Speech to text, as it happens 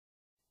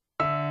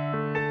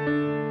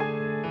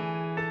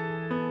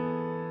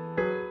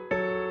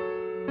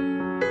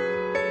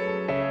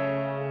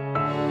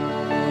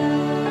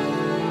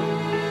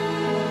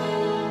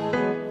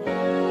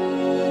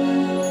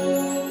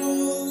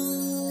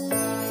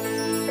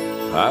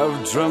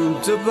I've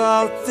dreamt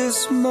about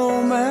this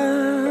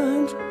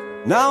moment.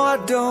 Now I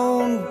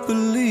don't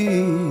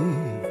believe.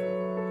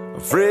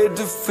 Afraid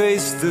to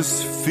face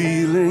this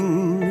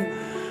feeling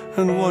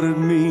and what it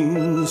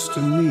means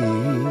to me.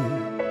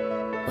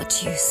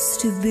 What used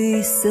to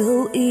be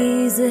so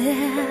easy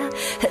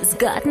has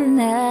gotten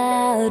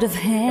out of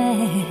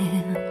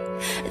hand.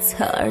 It's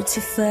hard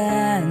to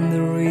find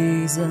the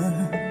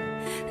reason,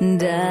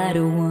 and I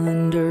don't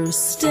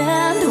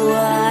understand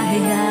why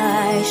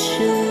I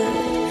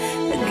should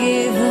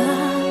give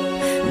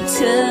up and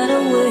turn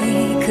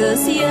away,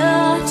 'cause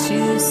you're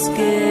too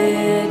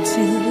scared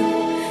to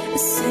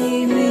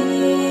see me.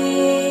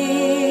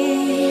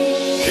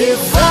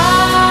 If I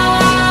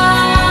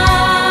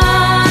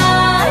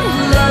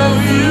love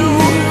you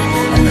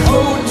and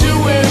hold you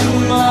in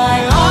my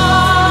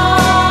arms,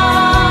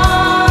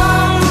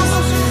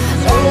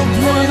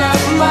 open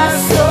up my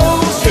soul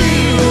to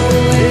you.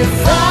 If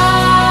I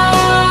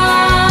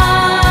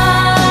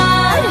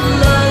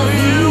love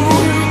you,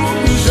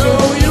 show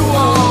you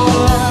all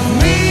of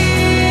me,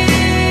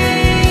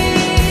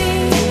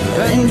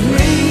 and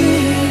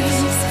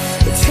please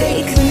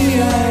take me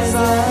as I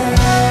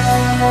am.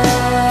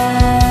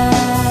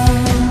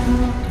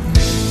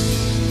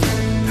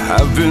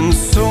 I've been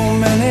so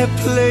many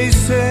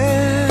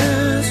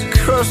places,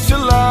 crushed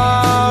a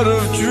lot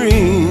of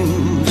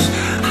dreams.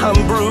 I'm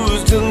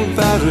bruised and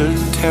battered,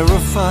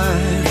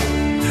 terrified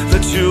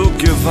that you'll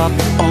give up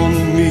on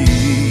me.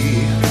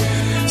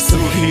 So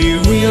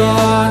here we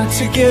are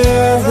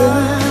together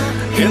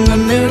in the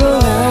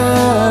middle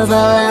of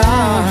our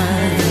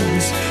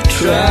lives,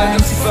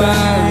 trying to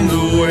find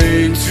a way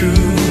to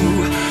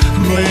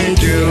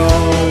make it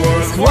all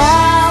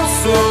worthwhile,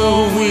 so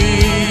we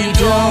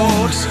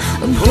don't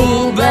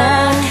pull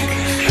back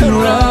and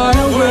run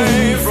away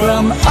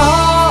from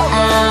all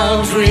our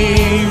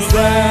dreams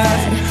that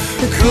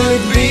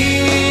could be.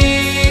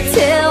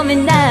 Tell me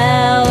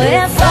now,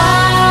 if I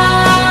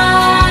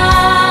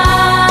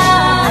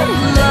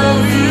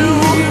love you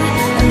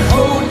and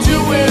hold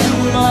you in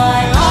my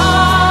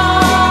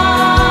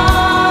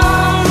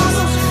arms,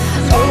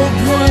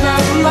 open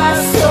up my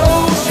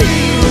soul to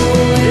you.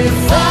 If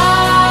I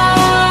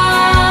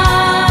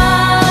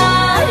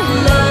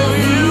love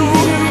you,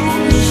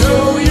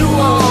 show you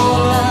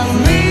all of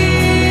me,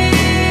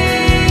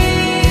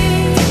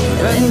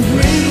 and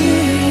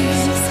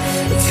please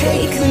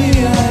take me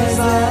as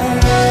I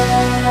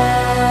am.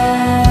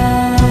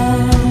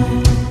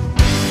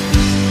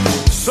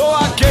 So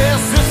I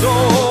guess it's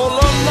all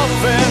or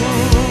nothing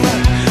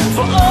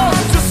for us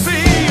to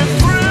see it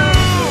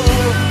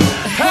through.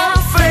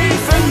 Have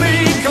faith in me,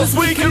 'cause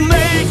we can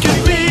make it,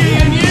 me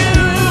and you.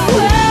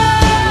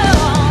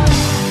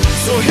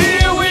 So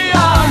here we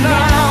are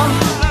now,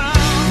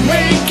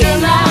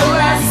 making our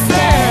last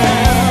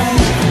stand.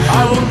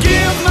 I will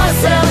give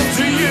myself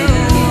to you.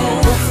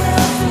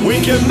 We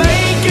can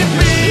make it,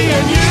 me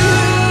and you.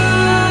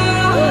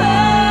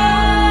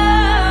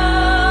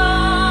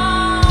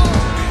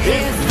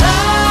 If I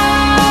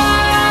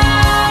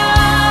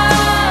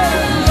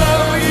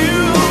love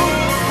you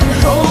and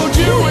hold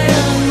you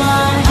in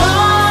my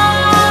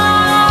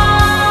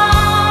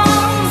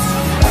arms,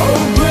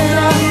 open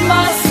up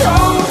my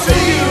soul to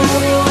you.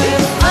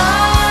 If I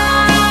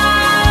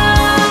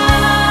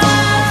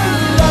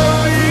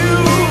love you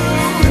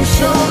and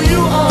show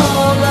you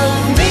all of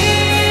me,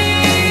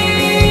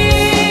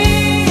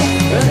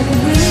 and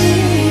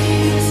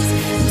please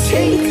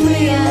take me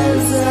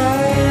as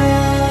I am.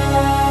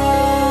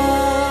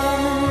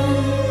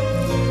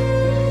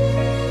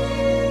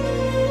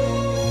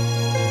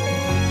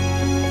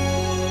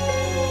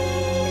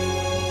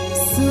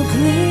 So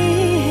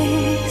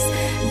please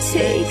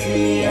take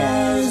me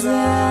as I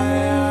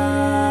am.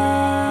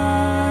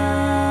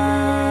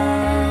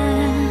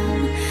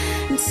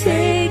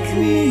 Take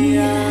me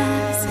as